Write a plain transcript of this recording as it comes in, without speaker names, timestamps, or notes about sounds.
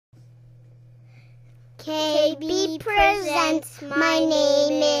KB presents My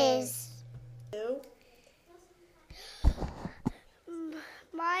Name Is.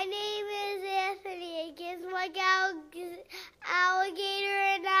 My name is Anthony. It gives like alligator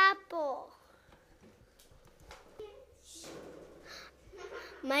and apple.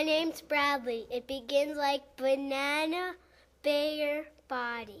 My name's Bradley. It begins like banana, bear,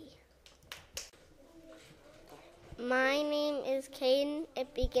 body. My name is Caden.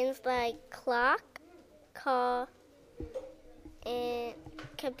 It begins like clock, call, and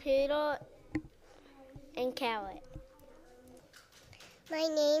capital, and carrot. My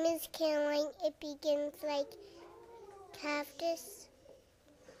name is Caroline. It begins like cactus,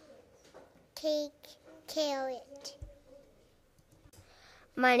 cake, carrot.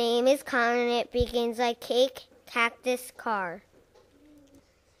 My name is Connor. It begins like cake, cactus, car.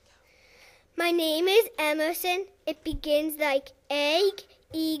 My name is Emerson. It begins like egg,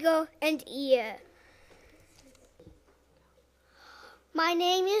 eagle, and ear. My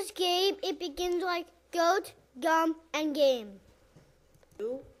name is Gabe. It begins like goat, gum, and game.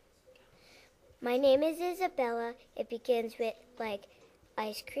 My name is Isabella. It begins with like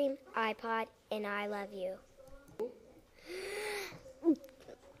ice cream, iPod, and I love you.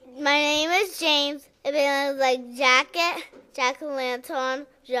 My name is James. It begins like jacket, jack-o'-lantern,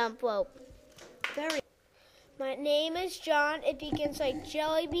 jump rope. My name is John. It begins like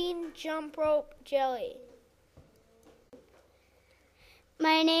jelly bean, jump rope, jelly.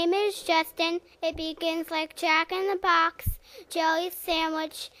 My name is Justin. It begins like Jack in the Box, jelly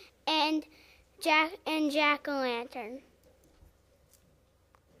sandwich, and jack-o'-lantern.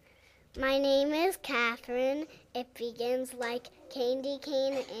 My name is Catherine. It begins like candy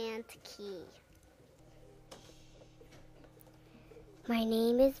cane and key. My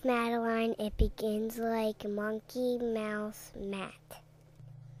name is Madeline. It begins like monkey, mouse, mat.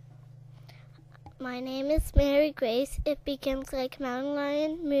 My name is Mary Grace. It begins like mountain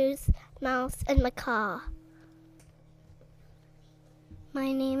lion, moose, mouse, and macaw.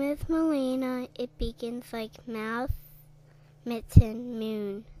 My name is Melina. It begins like mouth, mitten,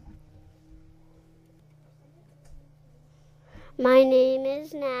 moon. My name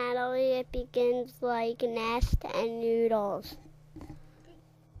is Natalie. It begins like nest and noodles.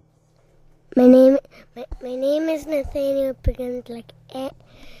 My name is Nathaniel. It begins like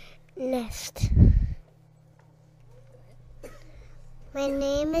nest. My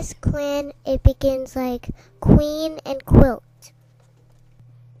name is Quinn. It begins like queen and quilt.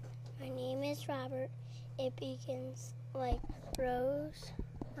 My name is Robert. It begins like rose,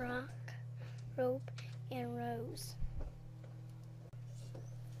 rock, rope, and rose.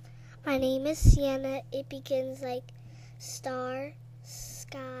 My name is Sienna. It begins like star,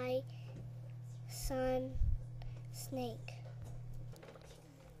 sky, sun, snake.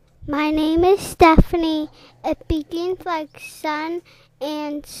 My name is Stephanie. It begins like sun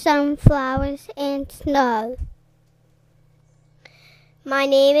and sunflowers and snow. My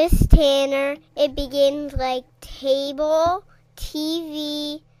name is Tanner. It begins like table,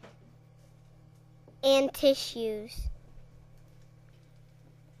 TV, and tissues.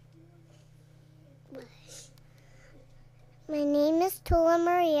 My name is Tula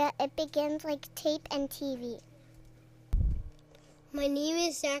Maria. It begins like tape and TV. My name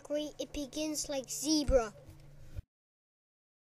is Zachary. It begins like zebra.